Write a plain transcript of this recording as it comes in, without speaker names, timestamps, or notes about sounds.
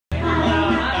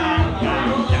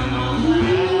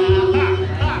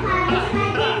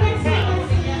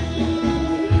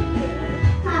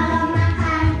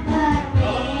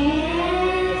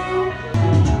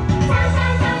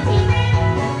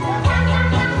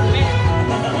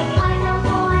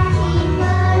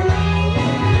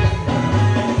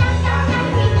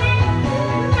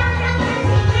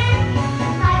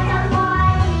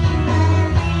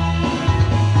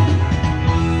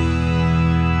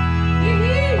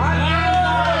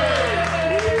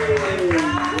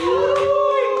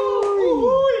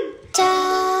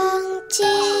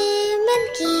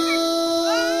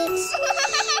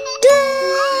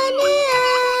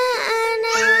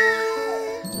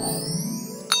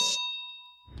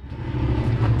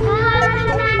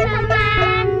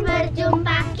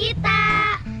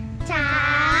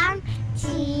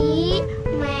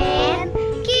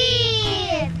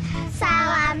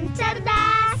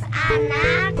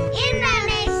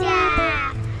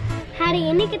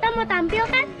kita mau tampil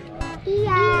kan?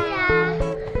 Iya.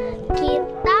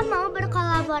 Kita mau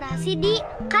berkolaborasi di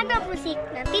kanal musik.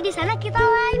 Nanti di sana kita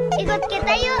live. Ikut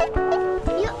kita yuk.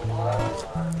 Yuk.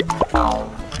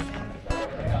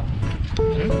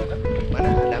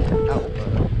 Mana ada tahu?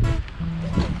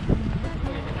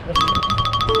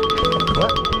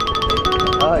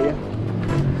 Oh iya.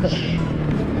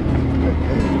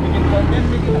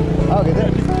 Oh gitu.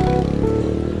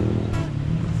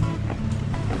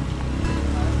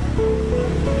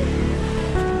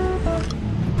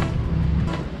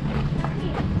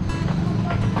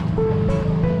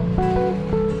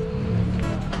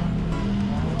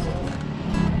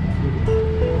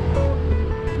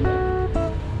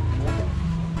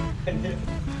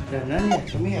 Danan ya,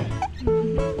 cumi ya.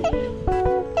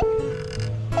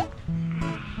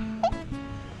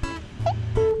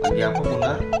 Lagi apa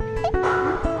Bunda?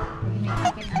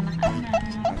 Makin anak-anak.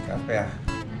 Apa ya?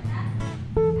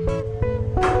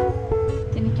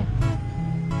 Sini Cak.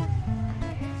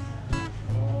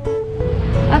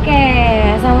 Oke,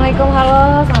 assalamualaikum,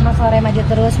 halo, selamat sore, maju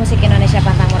terus musik Indonesia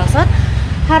pantang merosot.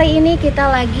 Hari ini kita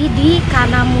lagi di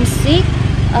Kana Musik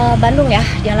Bandung ya,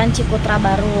 Jalan Ciputra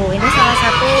Baru. Ini salah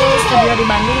satu studio di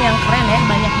Bandung yang keren ya,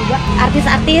 banyak juga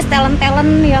artis-artis,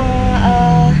 talent-talent yang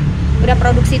udah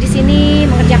produksi di sini,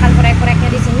 mengerjakan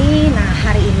proyek-proyeknya di sini. Nah,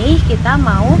 hari ini kita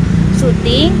mau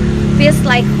syuting Feels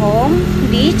Like Home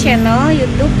di channel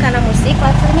YouTube Kana Musik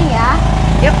live streaming ya.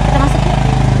 Yuk kita masuk yuk.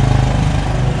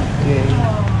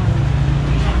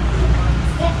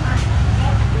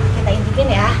 Kita intipin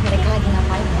ya, mereka lagi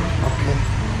ngapain ya. Oke.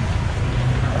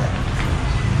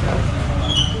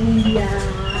 Iya,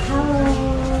 halo.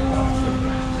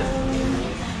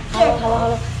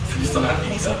 Halo.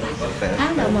 Ada siapa?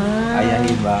 Halo, Mas. Ayah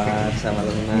Hibar sama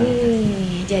Luna.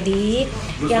 Nih, jadi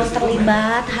yang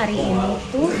terlibat hari ini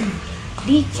tuh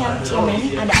di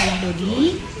CANGCIMEN ada Ayah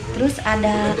Dodi, terus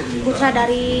ada putra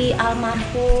dari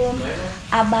almarhum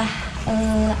Abah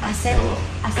Asep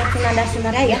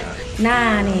Sunaraya ya.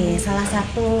 Nah, nih salah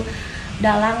satu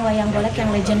dalang wayang golek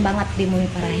yang legend banget di Bumi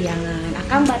Parahyangan,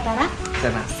 Akang Batara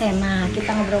Sena.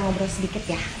 Kita ngobrol-ngobrol sedikit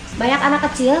ya. Banyak anak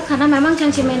kecil karena memang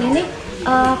CANGCIMEN ini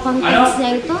kontennya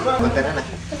itu Konten anak.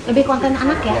 lebih konten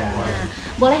anak ya. Nah,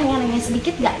 boleh nanya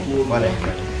sedikit nggak nih? Boleh.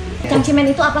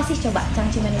 CANGCIMEN itu apa sih, coba?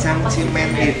 CANGCIMEN itu apa? CANGCIMEN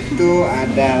itu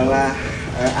adalah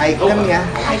ikon ya,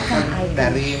 ikon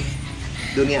dari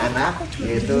dunia anak,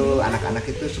 yaitu anak-anak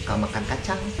itu suka makan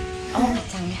kacang. Oh,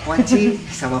 kacang ya. Kuaci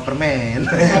sama permen.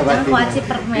 Kacang, kuaci,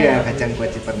 permen. Iya, kacang,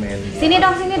 kuaci, permen. Sini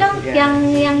dong. Ya.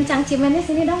 Yang CANGCIMENnya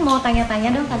sini dong. Mau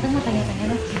tanya-tanya dong, kadang mau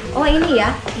tanya-tanya dong. Oh, ini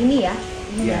ya. Iya.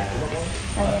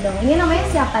 Tanya dong. Ini namanya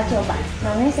siapa coba?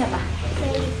 Namanya siapa?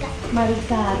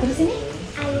 Marika. Terus ini?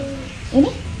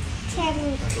 Ini?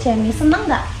 Cemi. Seneng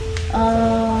nggak?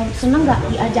 Seneng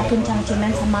nggak diajakin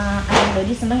CANGCIMEN sama Ayang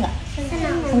Dodi? Seneng nggak?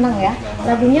 Seneng ya.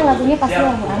 Lagunya pasti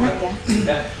lagu anak ya.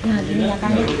 Nah, gini ya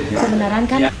kan, sebenarnya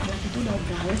kan anak itu udah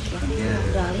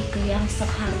beralih ke yang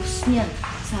seharusnya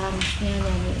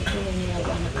nyanyi itu nyanyi lagu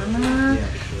anak-anak.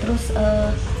 Terus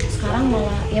sekarang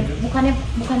malah ya bukannya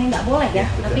nggak boleh ya,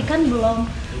 tapi kan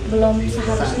belum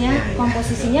seharusnya,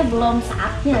 komposisinya belum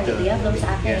saatnya gitu ya, belum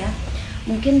saatnya ya.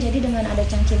 Mungkin jadi dengan ada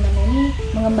CANGCIMEN ini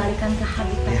mengembalikan ke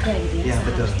habitatnya gitu ya,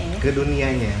 seharusnya ya. Ke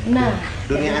dunianya. Nah,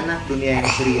 dunia anak, dunia yang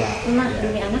ceria. Nah,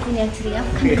 dunia anak, dunia yang ceria,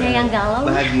 bukan dunia yang galau.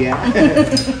 Bahagia.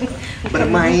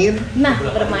 Bermain.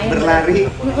 Berlari,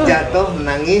 jatuh,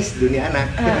 menangis, dunia anak.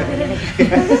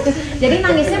 Jadi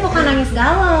nangisnya bukan nangis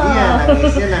galau. Iya,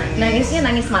 nangisnya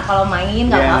nangis mah kalau main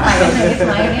nggak apa-apa ya, nangis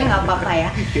mainnya nggak apa-apa ya.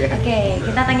 Oke,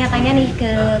 kita tanya-tanya nih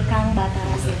ke Kang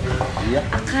Batara. Iya.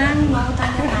 Akan mau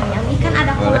tanya-tanya, ini kan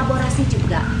ada kolaborasi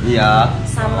juga. Iya.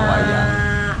 Sama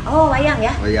wayang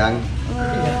ya.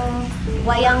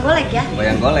 Wayang golek ya.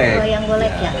 Wayang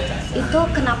golek ya. Itu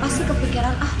kenapa sih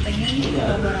kepikiran pengen nih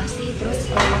kolaborasi, terus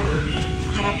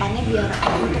harapannya biar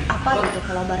untuk apa gitu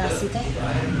kolaborasi teh?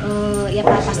 Ya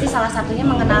pasti salah satunya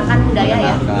mengenalkan budaya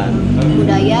ya.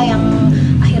 Budaya yang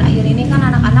akhir-akhir ini kan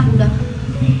anak-anak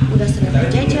udah sering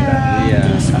berjejer,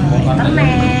 terus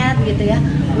internet gitu ya.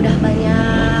 Udah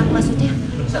banyak, maksudnya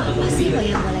apa sih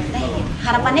wayang golek teh gitu.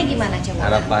 Harapannya gimana coba?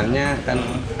 Harapannya kan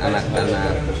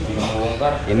anak-anak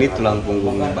ini tulang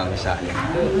punggung bangsa ya.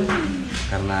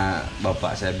 Karena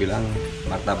bapak saya bilang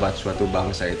martabat suatu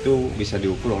bangsa itu bisa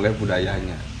diukur oleh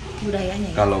budayanya.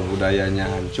 Kalau budayanya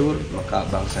hancur, maka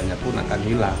bangsanya pun akan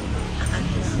hilang.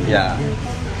 Ya,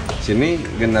 sini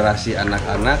generasi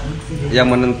anak-anak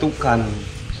yang menentukan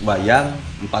wayang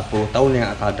 40 tahun yang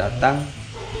akan datang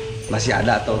masih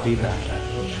ada atau tidak.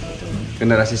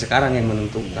 Generasi sekarang yang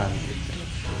menentukan.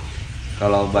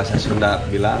 Kalau bahasa Sunda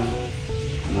bilang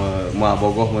moal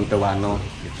bogoh mun teu wano.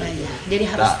 Jadi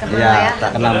harus kenal ya, ya.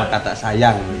 tak kenal maka tak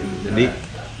sayang gitu. Jadi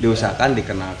diusahakan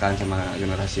dikenalkan sama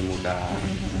generasi muda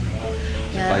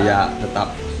supaya tetap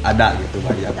ada gitu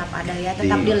banyak. Tetap ada ya,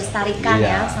 tetap dilestarikan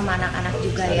ya sama anak-anak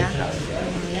juga ya.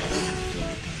 Ya.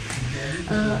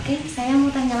 Oke, saya mau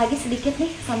tanya lagi sedikit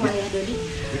nih sama Ayah Dodi.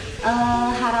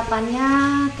 Harapannya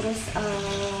terus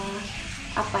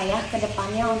apa ya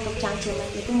kedepannya untuk Cangcimen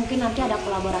itu mungkin nanti ada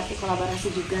kolaborasi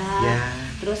juga.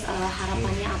 Terus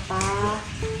harapannya apa?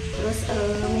 Terus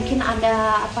mungkin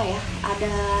ada apa ya?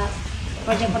 Ada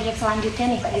proyek-proyek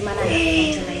selanjutnya nih di mana ya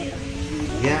Cangcimen itu?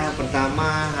 Ya,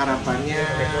 pertama harapannya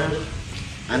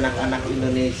anak-anak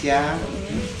Indonesia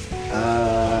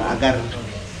agar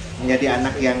menjadi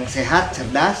anak yang sehat,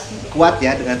 cerdas, kuat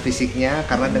ya dengan fisiknya,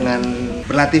 karena dengan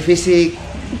berlatih fisik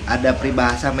ada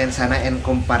peribahasa mensana en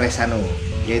comparesano,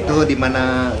 yaitu di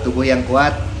mana tubuh yang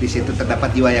kuat di situ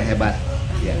terdapat jiwa yang hebat.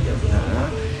 Ya. Nah,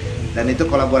 dan itu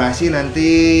kolaborasi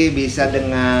nanti bisa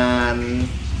dengan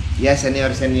ya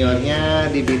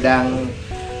senior-seniornya di bidang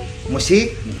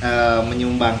musik,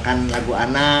 menyumbangkan lagu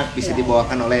anak bisa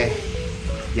dibawakan oleh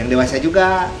yang dewasa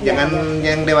juga, jangan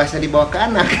yang dewasa dibawa ke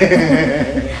anak.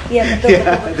 Iya betul,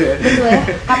 betul ya.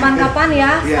 Kapan-kapan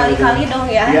ya, sekali-kali dong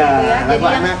ya. Iya, gitu ya. lagu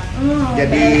Jadi anak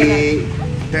jadi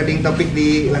trending topik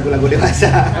di lagu-lagu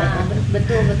dewasa. Nah,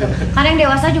 betul. Karena yang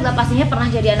dewasa juga pastinya pernah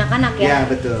jadi anak-anak ya. Iya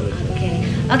betul.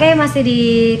 Oke, masih di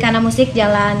Kana Musik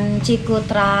Jalan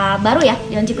Cikutra Baru ya,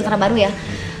 Jalan Cikutra Baru ya.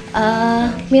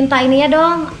 Minta ininya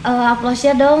dong,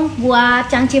 aplausnya dong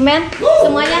buat Cangcimen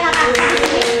semuanya kakak.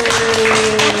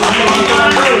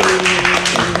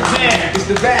 It's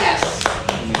the best.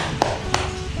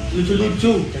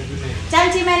 Lucu-lucu.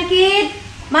 CANGCIMENkids,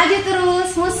 maju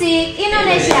terus musik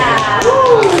Indonesia.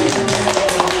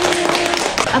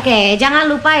 Oke, jangan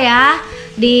lupa ya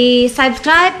di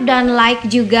subscribe dan like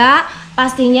juga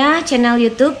pastinya channel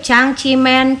YouTube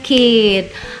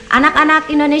CANGCIMENkids. Anak-anak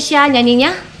Indonesia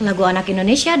nyanyinya lagu anak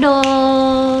Indonesia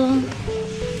dong.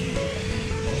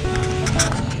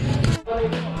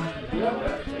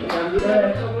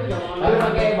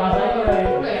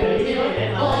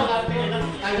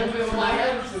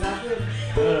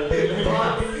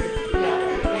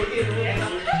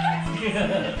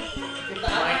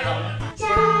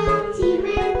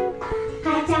 Cangcimen,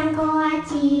 kacang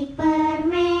koaci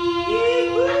permen.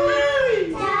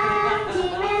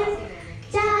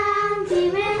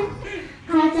 Cangcimen,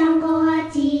 kacang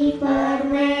koaci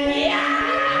permen.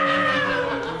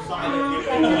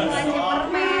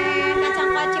 Kacang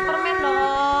kuaci permen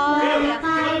dong. Ya,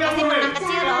 pasti pernah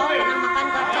kecil dong, pernah makan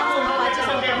kacang sama kuaci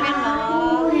sama permen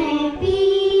dong. Happy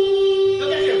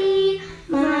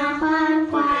makan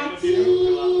kuaci.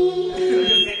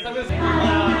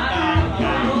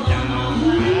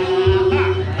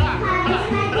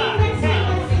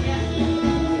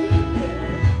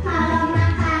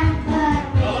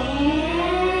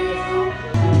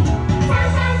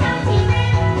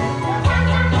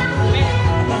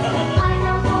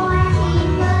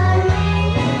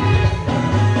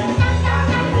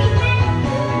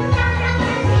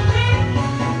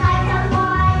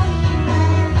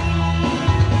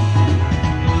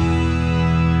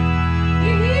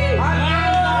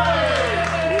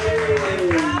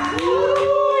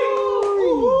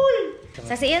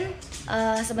 Saksiin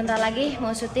sebentar lagi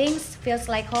mau syuting Feels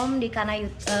Like Home di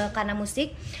Kana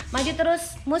Musik. Maju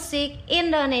terus musik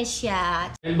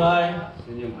Indonesia. Bye.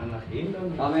 Senyum anak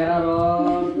Indonesia. Kamera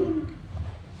dong.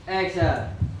 Action.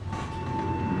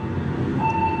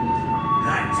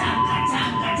 Kacang, kuaci.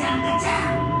 Cangcimen,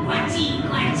 kacang koaci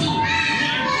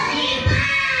permen.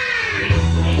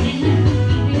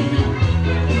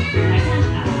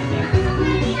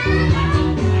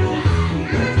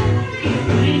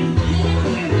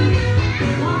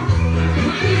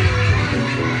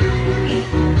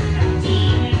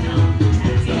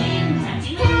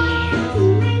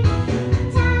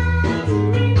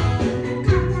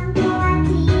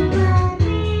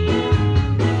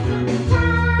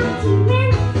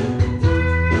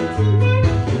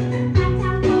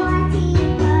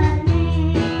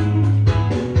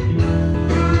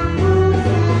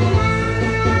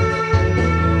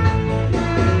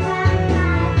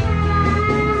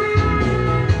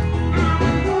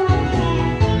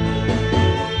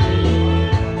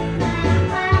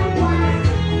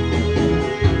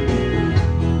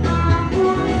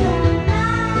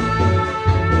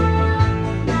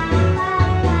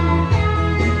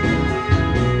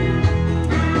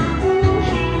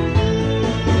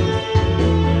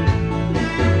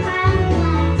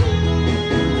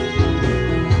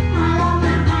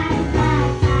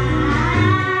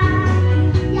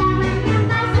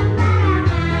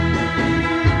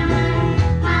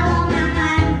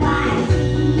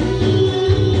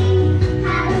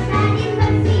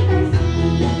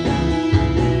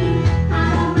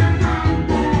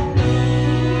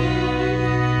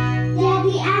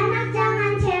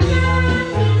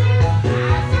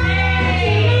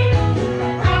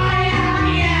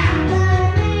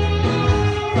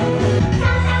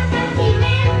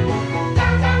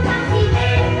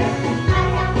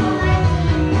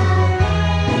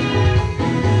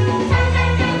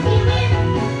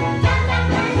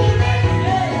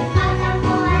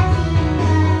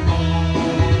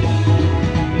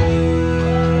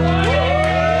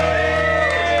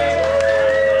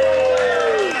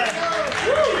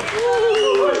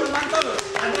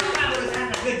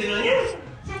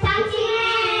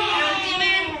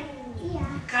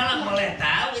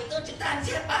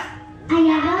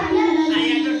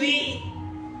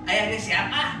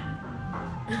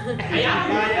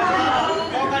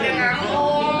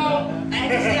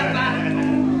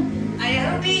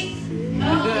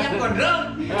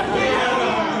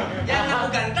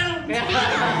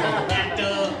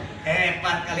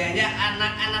 kalian ya,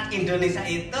 anak-anak Indonesia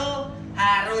itu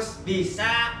harus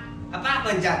bisa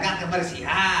menjaga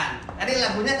kebersihan. Tadi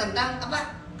lagunya tentang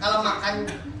apa? Kalau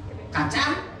makan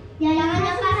kacang Jangan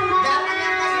jangan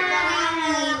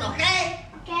sembarangan. Oke?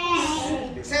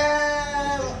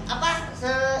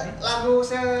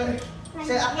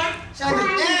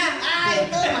 Selanjutnya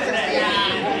itu maksud saya.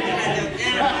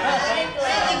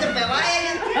 Selanjutnya itu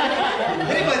pewain.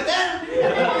 Jadi betul.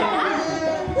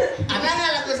 Ada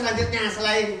nggak lagu selanjutnya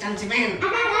selain Cangcimen?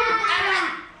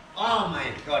 Ada. Oh my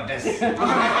goodness. Aku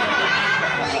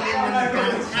ingin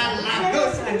mendengarkan lagu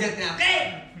selanjutnya.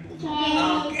 Oke?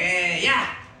 Oke,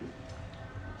 ya.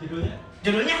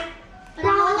 Judulnya?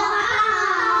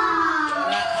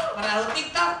 Perahu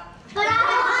TikTok.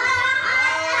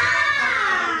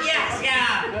 Iya,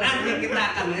 siap. Nanti kita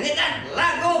akan menyanyikan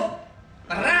lagu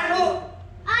Perahu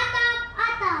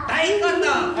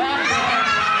Taikoto.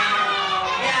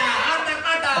 Ya,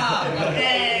 otak-otak.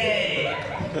 Oke.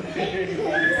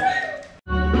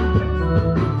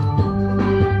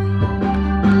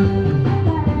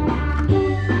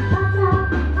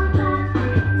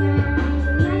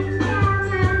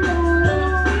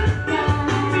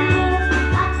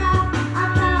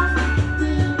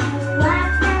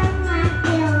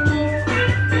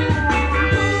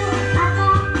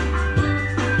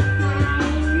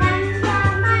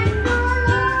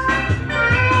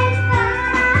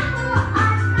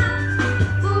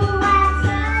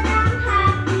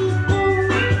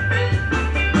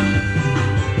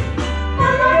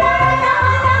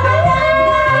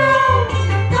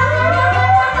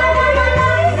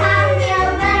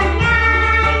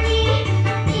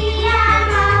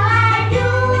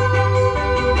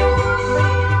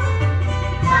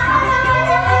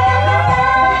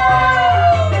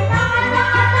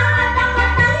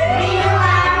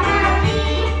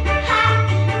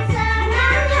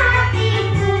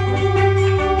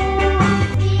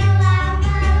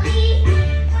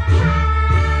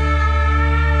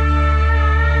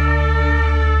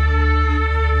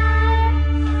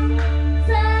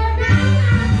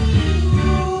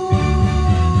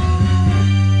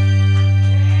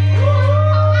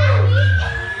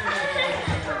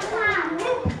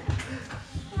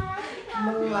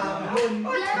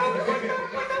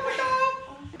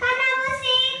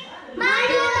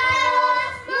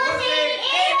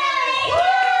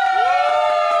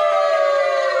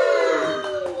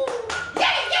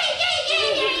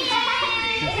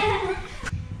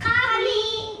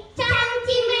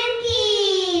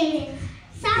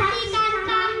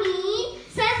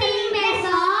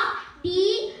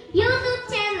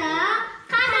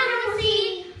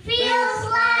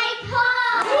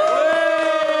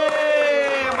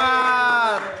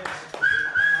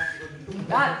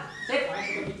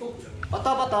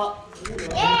 Foto.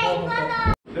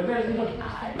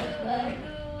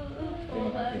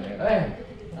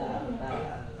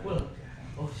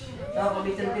 Coba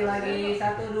dicentil lagi.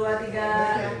 1, 2, 3.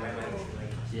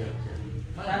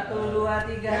 1, 2,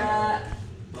 3.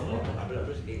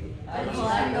 1, 2,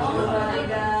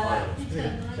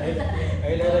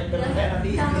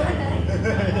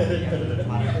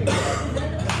 3.